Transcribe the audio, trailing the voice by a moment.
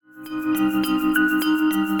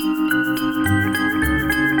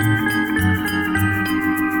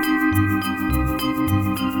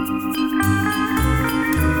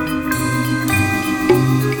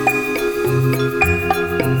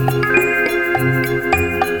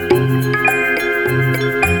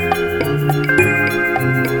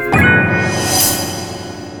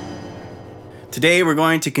Today we're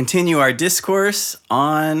going to continue our discourse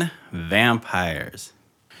on vampires.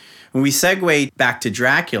 When we segue back to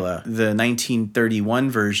Dracula, the 1931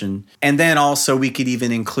 version, and then also we could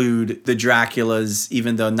even include the Draculas,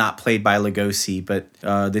 even though not played by Lugosi, but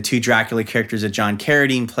the two Dracula characters that John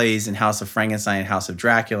Carradine plays in House of Frankenstein and House of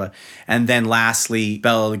Dracula. And then lastly,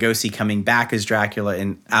 Bela Lugosi coming back as Dracula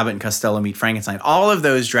in Abbott and Costello Meet Frankenstein. All of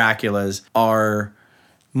those Draculas are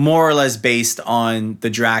more or less based on the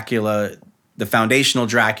Dracula, the foundational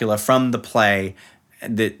Dracula from the play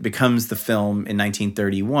that becomes the film in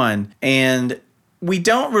 1931. And we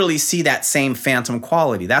don't really see that same phantom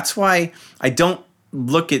quality. That's why I don't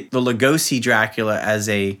look at the Lugosi Dracula as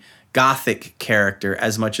a Gothic character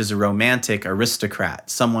as much as a romantic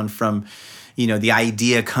aristocrat, someone from, the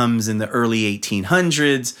idea comes in the early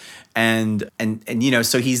 1800s. And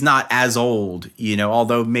so he's not as old,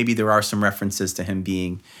 although maybe there are some references to him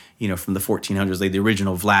being, from the 1400s, like the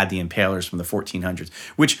original Vlad the Impaler's from the 1400s,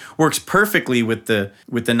 which works perfectly with the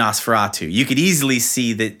Nosferatu. You could easily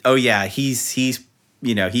see that, oh yeah, he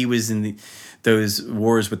was in those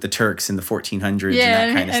wars with the Turks in the 1400s and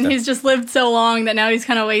that kind of stuff. And he's just lived so long that now he's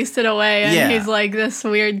kind of wasted away and he's like this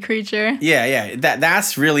weird creature. Yeah.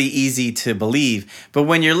 That's really easy to believe. But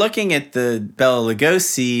when you're looking at the Bela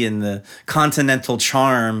Lugosi and the continental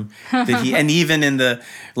charm that he, and even in the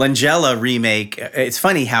Langella remake, it's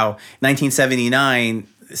funny how 1979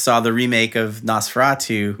 saw the remake of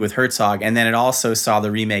Nosferatu with Herzog, and then it also saw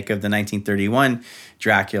the remake of the 1931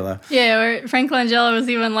 Dracula. Yeah, where Frank Langella was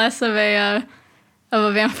even less of a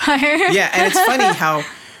vampire. Yeah, and it's funny how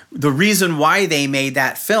the reason why they made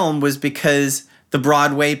that film was because the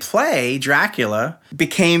Broadway play Dracula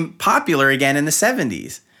became popular again in the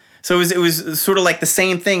 70s. So it was sort of like the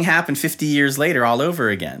same thing happened 50 years later all over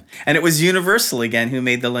again. And it was Universal again who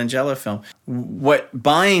made the Langella film. What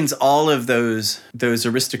binds all of those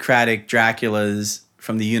aristocratic Draculas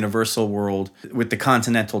from the Universal world with the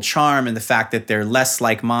continental charm and the fact that they're less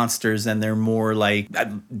like monsters and they're more like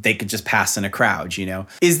they could just pass in a crowd,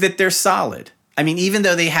 is that they're solid. I mean, even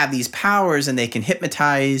though they have these powers and they can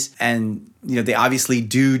hypnotize and, they obviously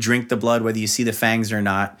do drink the blood, whether you see the fangs or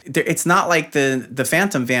not. It's not like the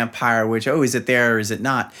phantom vampire, which, is it there or is it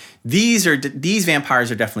not? These vampires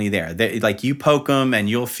are definitely there. Like you poke them and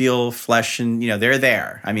you'll feel flesh and, they're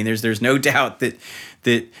there. I mean, there's no doubt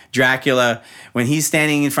that Dracula, when he's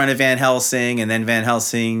standing in front of Van Helsing, and then Van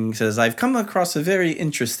Helsing says, "I've come across a very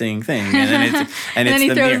interesting thing," and then he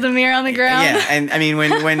throws the mirror on the ground. Yeah, and I mean,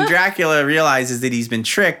 when Dracula realizes that he's been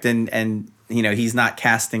tricked and he's not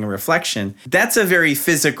casting a reflection, that's a very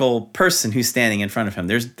physical person who's standing in front of him.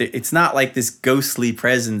 It's not like this ghostly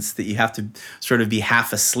presence that you have to sort of be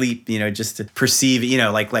half asleep, just to perceive,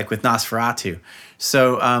 like with Nosferatu.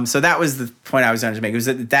 So that was the point I was trying to make. It was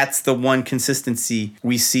that's the one consistency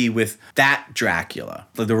we see with that Dracula.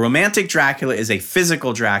 The romantic Dracula is a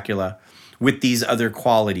physical Dracula with these other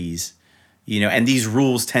qualities, and these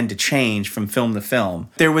rules tend to change from film to film.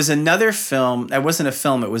 There was another film, it wasn't a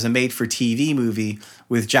film, it was a made-for-TV movie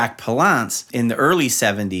with Jack Palance in the early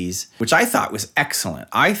 70s, which I thought was excellent.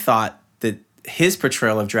 I thought that his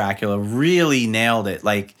portrayal of Dracula really nailed it.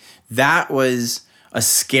 Like, that was a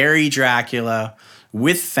scary Dracula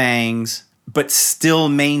with fangs, but still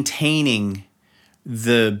maintaining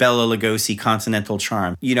the Bela Lugosi continental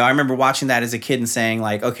charm. I remember watching that as a kid and saying,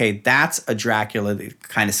 like, okay, that's a Dracula that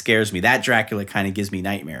kind of scares me. That Dracula kind of gives me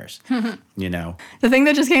nightmares, The thing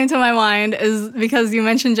that just came to my mind is because you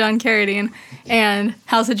mentioned John Carradine and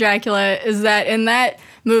House of Dracula, is that in that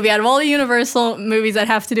movie, out of all the Universal movies that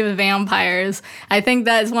have to do with vampires, I think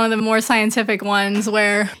that's one of the more scientific ones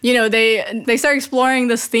where, they start exploring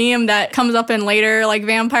this theme that comes up in later, like,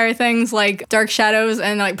 vampire things, like Dark Shadows,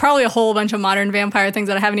 and, like, probably a whole bunch of modern vampire things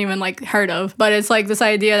that I haven't even, like, heard of. But it's, like, this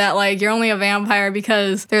idea that, like, you're only a vampire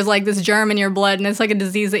because there's, like, this germ in your blood, and it's, like, a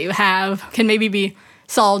disease that you have, can maybe be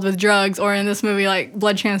solved with drugs, or in this movie, like,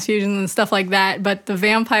 blood transfusions and stuff like that. But the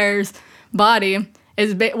vampire's body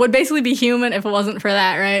would basically be human if it wasn't for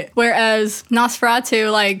that, right? Whereas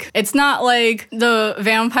Nosferatu, like, it's not like the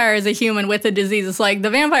vampire is a human with a disease. It's like the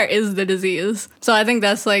vampire is the disease. So I think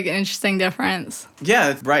that's, like, an interesting difference.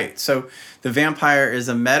 Yeah, right. So the vampire is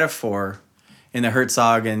a metaphor in the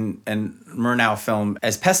Herzog and Murnau film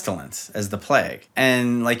as pestilence, as the plague.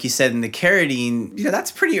 And like you said, in the Carradine, that's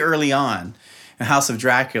pretty early on in House of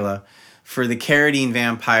Dracula, for the Carradine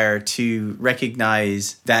vampire to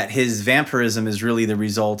recognize that his vampirism is really the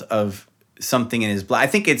result of something in his blood. I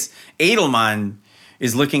think it's Edelman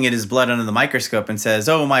is looking at his blood under the microscope and says,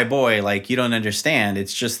 "Oh, my boy, like, you don't understand.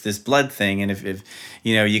 It's just this blood thing. And if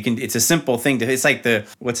you can, it's a simple thing to, it's like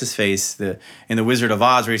what's his face, in the Wizard of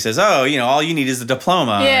Oz, where he says, oh, all you need is a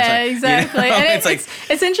diploma." Yeah, like, exactly. And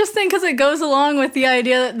it's interesting because it goes along with the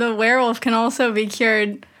idea that the werewolf can also be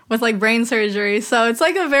cured with like brain surgery. So it's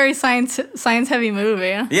like a very science heavy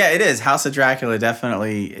movie. Yeah, it is. House of Dracula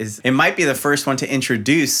definitely is. It might be the first one to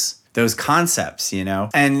introduce those concepts,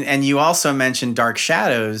 And you also mentioned Dark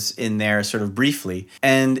Shadows in there sort of briefly.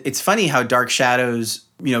 And it's funny how Dark Shadows,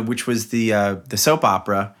 which was the soap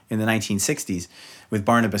opera in the 1960s with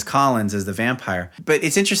Barnabas Collins as the vampire. But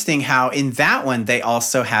it's interesting how in that one they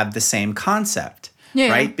also have the same concept,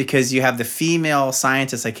 right? Because you have the female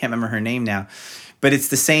scientist, I can't remember her name now, but it's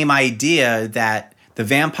the same idea that the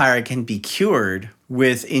vampire can be cured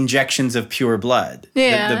with injections of pure blood.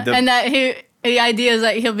 Yeah, and that the idea is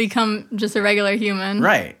that he'll become just a regular human.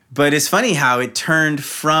 Right. But it's funny how it turned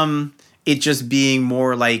from it just being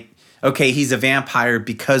more like, okay, he's a vampire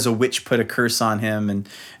because a witch put a curse on him and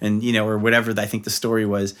or whatever I think the story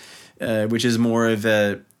was, which is more of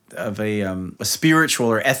a spiritual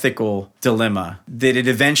or ethical dilemma, that it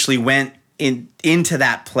eventually went into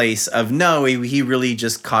that place of, no, he really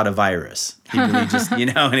just caught a virus. He really just,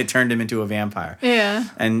 and it turned him into a vampire. Yeah.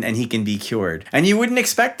 And he can be cured. And you wouldn't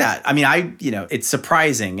expect that. I mean, it's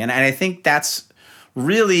surprising. And I think that's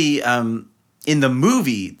really, in the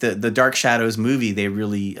movie, the Dark Shadows movie, they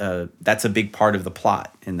really, that's a big part of the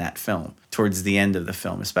plot in that film, towards the end of the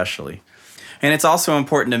film especially. And it's also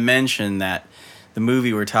important to mention that the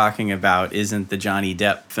movie we're talking about isn't the Johnny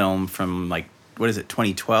Depp film from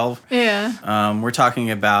 2012? Yeah. We're talking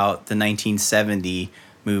about the 1970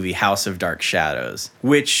 movie House of Dark Shadows,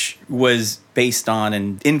 which was based on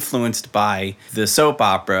and influenced by the soap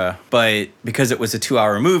opera, but because it was a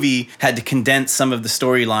 2-hour movie, had to condense some of the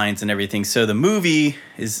storylines and everything. So the movie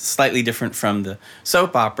is slightly different from the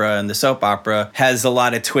soap opera, and the soap opera has a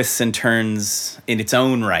lot of twists and turns in its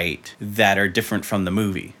own right that are different from the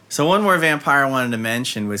movie. So one more vampire I wanted to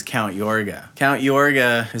mention was Count Yorga. Count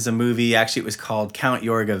Yorga is a movie, actually it was called Count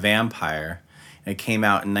Yorga Vampire. It came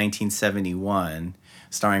out in 1971,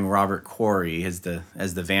 starring Robert Quarry as the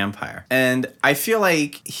vampire. And I feel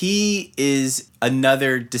like he is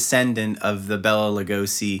another descendant of the Bela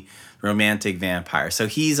Lugosi romantic vampire. So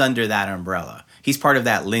he's under that umbrella. He's part of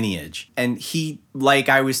that lineage. And he, like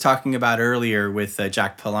I was talking about earlier with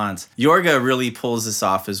Jack Palance, Yorga really pulls this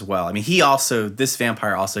off as well. I mean, this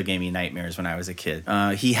vampire also gave me nightmares when I was a kid.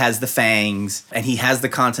 He has the fangs, and he has the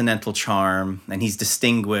continental charm, and he's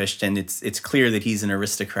distinguished, and it's clear that he's an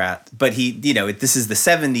aristocrat. But this is the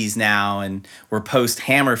 70s now, and we're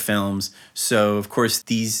post-Hammer films, so of course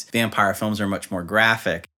these vampire films are much more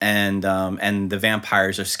graphic, and the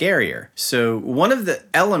vampires are scarier. So one of the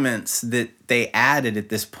elements that they added at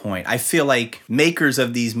this point, I feel like makers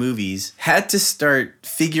of these movies had to start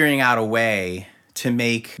figuring out a way to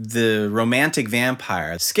make the romantic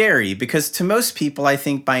vampire scary, because to most people, I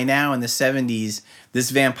think by now in the 70s, this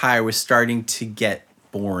vampire was starting to get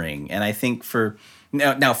boring. And I think for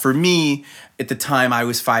me, at the time, I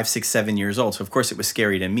was 5, 6, 7 years old, so of course it was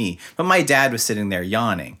scary to me. But my dad was sitting there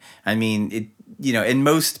yawning. I mean, and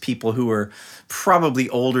most people who were probably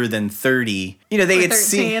older than 30, they had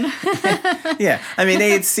seen, yeah, I mean,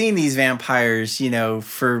 they had seen these vampires,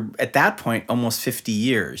 for, at that point, almost 50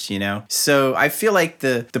 years, So I feel like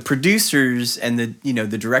the producers and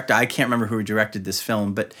the director, I can't remember who directed this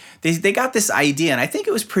film, but they got this idea, and I think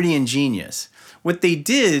it was pretty ingenious. What they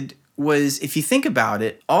did was, if you think about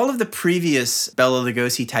it, all of the previous Bela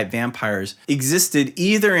Lugosi type vampires existed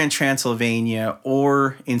either in Transylvania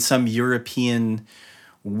or in some European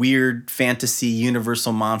weird fantasy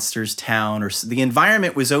Universal Monsters town, or the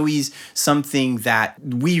environment was always something that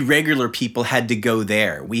we regular people had to go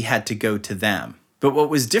there. We had to go to them. But what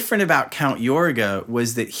was different about Count Yorga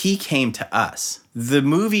was that he came to us. The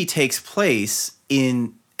movie takes place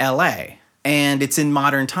in LA. And it's in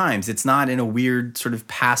modern times. It's not in a weird sort of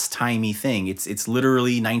past-timey thing. It's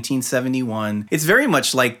literally 1971. It's very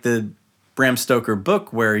much like the Bram Stoker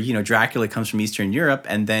book where, Dracula comes from Eastern Europe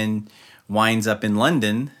and then winds up in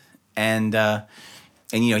London and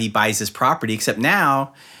he buys his property, except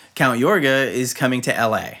now Count Yorga is coming to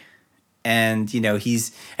LA. And,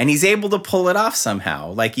 he's able to pull it off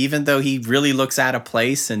somehow. Like, even though he really looks out of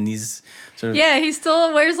place and he's sort of... Yeah, he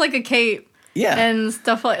still wears like a cape. Yeah. And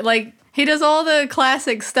stuff like he does all the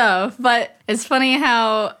classic stuff, but it's funny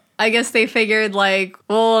how I guess they figured like,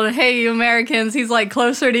 well, hey, you Americans, he's like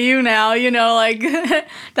closer to you now, like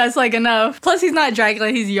that's like enough. Plus he's not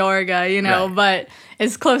Dracula, he's Yorga, Right. but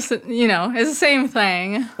it's close to, it's the same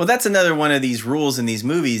thing. Well, that's another one of these rules in these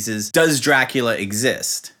movies is, does Dracula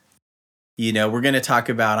exist? We're going to talk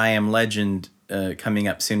about I Am Legend coming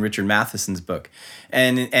up soon, Richard Matheson's book.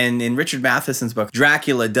 And in Richard Matheson's book,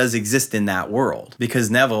 Dracula does exist in that world because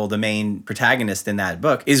Neville, the main protagonist in that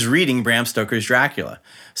book, is reading Bram Stoker's Dracula.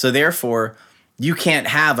 So therefore, you can't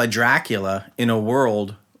have a Dracula in a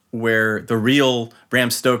world where the real Bram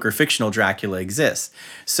Stoker fictional Dracula exists.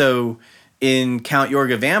 So in Count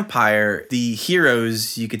Yorga Vampire, the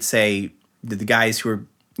heroes, you could say, the guys who are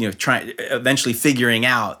trying eventually figuring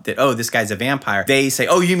out that, oh, this guy's a vampire, they say,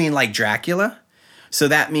 oh, you mean like Dracula? So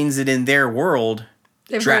that means that in their world,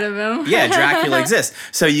 they've heard of him. Yeah, Dracula exists.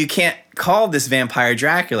 So you can't call this vampire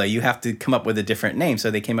Dracula. You have to come up with a different name. So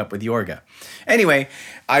they came up with Yorga. Anyway,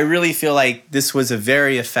 I really feel like this was a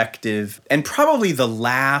very effective and probably the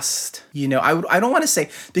last, I don't want to say,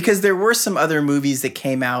 because there were some other movies that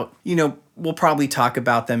came out, we'll probably talk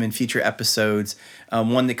about them in future episodes.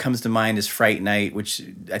 One that comes to mind is Fright Night, which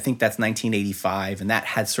I think that's 1985. And that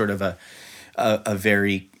had sort of a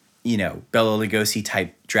very, Bela Lugosi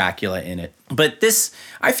type Dracula in it. But this,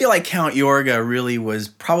 I feel like Count Yorga really was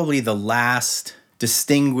probably the last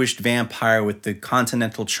distinguished vampire with the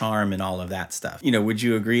continental charm and all of that stuff. Would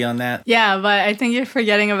you agree on that? Yeah, but I think you're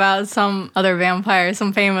forgetting about some other vampires,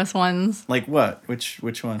 some famous ones. Like what? Which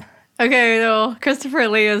one? Okay, well, Christopher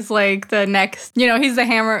Lee is like the next, he's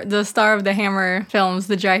the star of the Hammer films,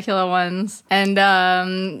 the Dracula ones. And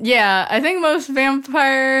I think most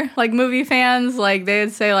vampire movie fans,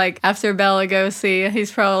 they'd say after Bela Lugosi,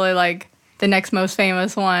 he's probably the next most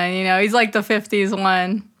famous one. He's like the 50s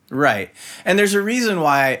one. Right. And there's a reason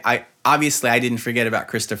why I didn't forget about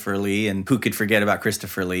Christopher Lee, and who could forget about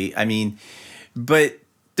Christopher Lee? I mean, but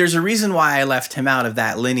there's a reason why I left him out of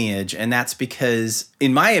that lineage, and that's because,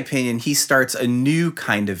 in my opinion, he starts a new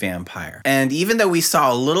kind of vampire. And even though we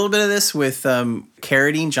saw a little bit of this with John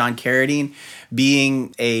Carradine,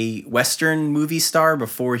 being a Western movie star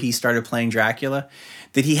before he started playing Dracula,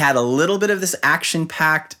 that he had a little bit of this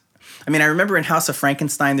action-packed. I mean, I remember in House of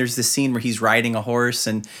Frankenstein, there's this scene where he's riding a horse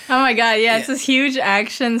and... Oh my God, yeah, it's this huge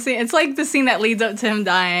action scene. It's like the scene that leads up to him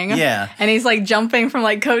dying. Yeah. And he's jumping from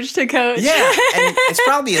coach to coach. Yeah, and it's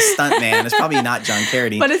probably a stunt man. It's probably not John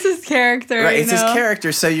Carradine. But it's his character, Right, it's his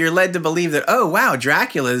character, so you're led to believe that, oh, wow,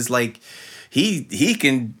 Dracula's he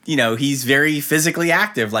can, he's very physically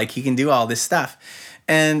active, he can do all this stuff.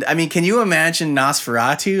 And I mean, can you imagine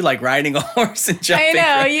Nosferatu riding a horse and jumping? I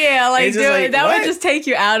know, yeah, that what? would just take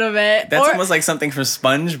you out of it. That's almost like something from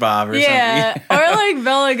SpongeBob or something. Yeah, or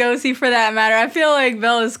Bela Lugosi for that matter. I feel like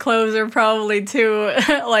Bela's clothes are probably too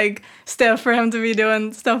stiff for him to be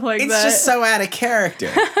doing stuff like that. It's just so out of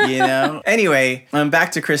character, Anyway,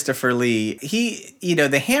 back to Christopher Lee. He,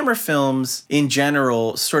 the Hammer films in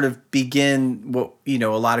general sort of begin what, a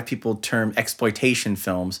lot of people term exploitation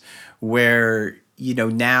films, where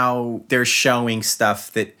now they're showing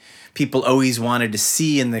stuff that people always wanted to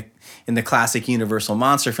see in the classic Universal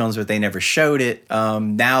monster films, but they never showed it.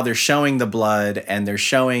 Now they're showing the blood and they're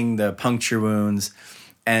showing the puncture wounds.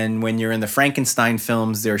 And when you're in the Frankenstein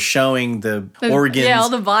films, they're showing the organs. Yeah, all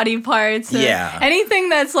the body parts. Yeah. Anything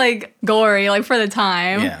that's gory, for the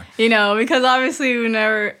time. Yeah. Because obviously we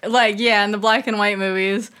never, in the black and white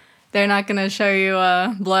movies, they're not going to show you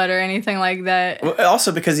blood or anything like that. Well,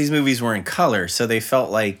 also because these movies were in color, so they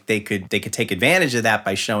felt like they could take advantage of that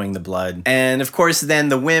by showing the blood. And of course, then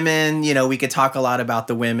the women, we could talk a lot about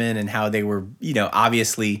the women and how they were,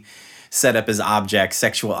 obviously set up as objects,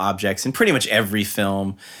 sexual objects in pretty much every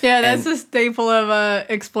film. Yeah, that's a staple of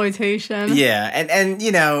exploitation. Yeah, and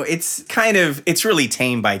it's really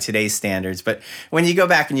tame by today's standards, but when you go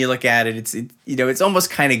back and you look at it, it's almost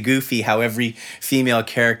kind of goofy how every female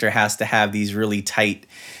character has to have these really tight,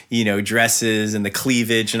 dresses and the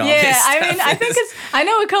cleavage and all this stuff. Yeah, I mean, I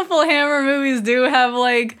know a couple of Hammer movies do have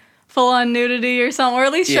full-on nudity or something, or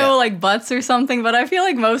at least show butts or something, but I feel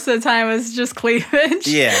like most of the time it's just cleavage.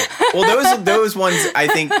 Yeah. Well, those ones, I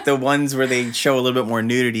think the ones where they show a little bit more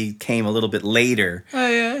nudity came a little bit later. Oh,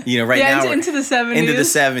 yeah. Right now. Into the 70s. Into the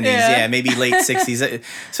 70s, yeah, maybe late 60s,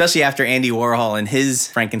 especially after Andy Warhol and his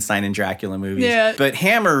Frankenstein and Dracula movies. Yeah. But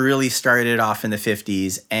Hammer really started off in the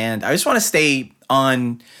 50s, and I just want to stay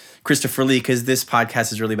on Christopher Lee because this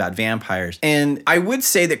podcast is really about vampires. And I would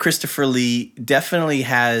say that Christopher Lee he's definitely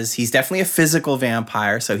a physical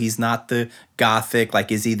vampire, so he's not the gothic,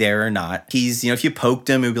 is he there or not? He's, if you poked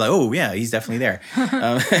him, it would be like, oh yeah, he's definitely there.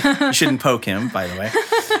 You shouldn't poke him, by the way.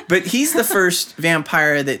 But he's the first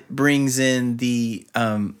vampire that brings in the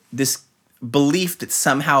this belief that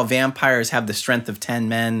somehow vampires have the strength of 10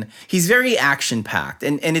 men. He's very action-packed,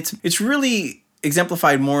 and it's really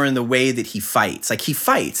exemplified more in the way that he fights. Like, he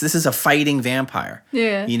fights. This is a fighting vampire.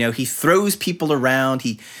 Yeah. You know, he throws people around.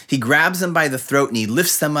 He grabs them by the throat and he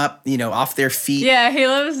lifts them up, you know, off their feet. Yeah, he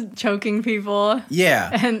loves choking people. Yeah.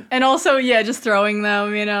 And also, yeah, just throwing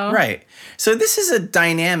them, you know. Right. So this is a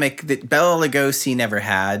dynamic that Bela Lugosi never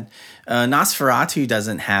had. Nosferatu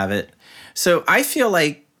doesn't have it. So I feel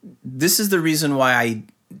like this is the reason why I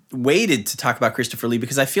waited to talk about Christopher Lee,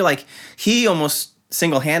 because I feel like he almost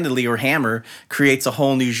single-handedly, or Hammer, creates a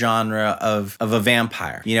whole new genre of a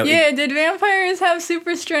vampire. You know, yeah, did vampires have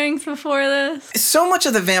super strength before this? So much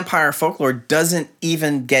of the vampire folklore doesn't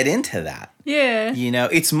even get into that. Yeah. You know,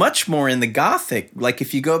 it's much more in the Gothic. Like,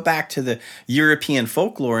 if you go back to the European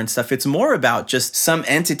folklore and stuff, it's more about just some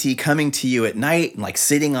entity coming to you at night and, like,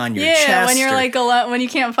 sitting on your chest. Yeah, when you're, like, alone, when you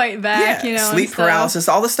can't fight back, you know. Sleep paralysis,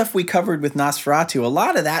 all the stuff we covered with Nosferatu. A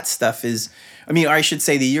lot of that stuff is, I mean, I should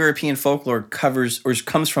say the European folklore covers, or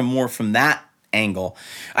comes from more from that angle.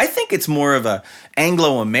 I think it's more of a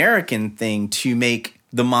Anglo-American thing to make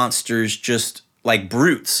the monsters just like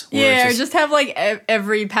brutes. Yeah, or just have like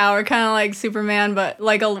every power, kind of like Superman, but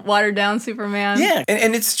like a watered down Superman. Yeah,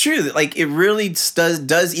 and it's true that like it really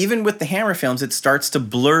does even with the Hammer films, it starts to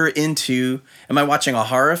blur into, am I watching a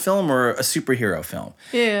horror film or a superhero film?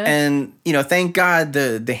 Yeah. And, you know, thank God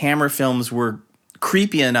the Hammer films were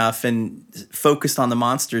creepy enough and focused on the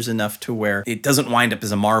monsters enough to where it doesn't wind up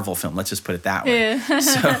as a Marvel film. Let's just put it that way. Yeah.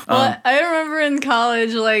 So, well, I remember in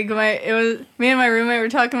college, like it was me and my roommate were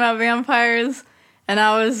talking about vampires, and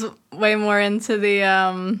I was way more into the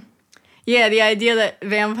idea that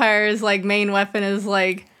vampires' like main weapon is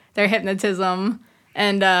like their hypnotism.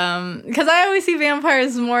 And because I always see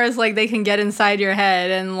vampires more as like they can get inside your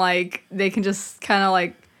head and like they can just kind of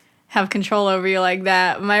like have control over you like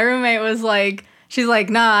that. My roommate was like, she's like,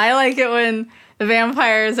 nah, I like it when the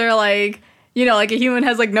vampires are like, you know, like a human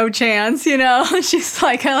has like no chance, you know. She's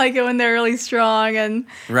like, I like it when they're really strong and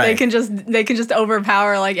they can just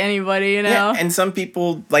overpower like anybody, you know. Yeah, and some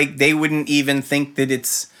people like they wouldn't even think that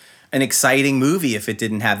it's an exciting movie if it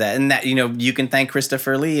didn't have that. And that, you know, you can thank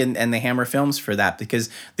Christopher Lee and the Hammer films for that, because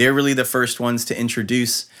they're really the first ones to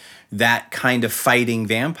introduce that kind of fighting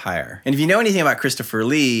vampire. And if you know anything about Christopher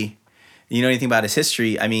Lee, you know anything about his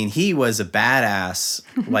history, I mean, he was a badass,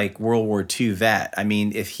 like World War II vet. I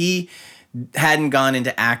mean, if he hadn't gone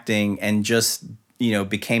into acting and just, you know,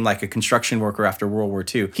 became like a construction worker after World War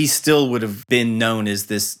II, he still would have been known as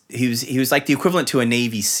this. He was like the equivalent to a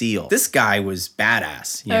Navy SEAL. This guy was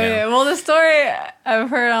badass, you know? Yeah. Well, the story I've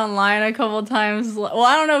heard online a couple times, well,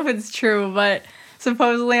 I don't know if it's true, but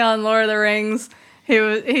supposedly on Lord of the Rings,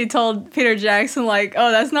 he told Peter Jackson, like,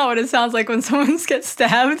 oh, that's not what it sounds like when someone gets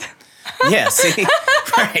stabbed. Yeah, see,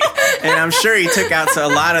 right, and I'm sure he took out a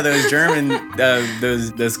lot of those German,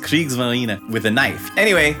 those Kriegsmarine with a knife.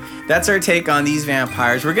 Anyway, that's our take on these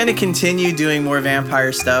vampires. We're going to continue doing more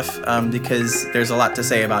vampire stuff because there's a lot to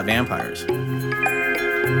say about vampires.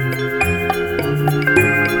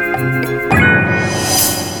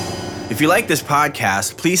 If you like this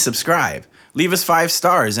podcast, please subscribe. Leave us 5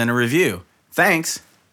 stars and a review. Thanks.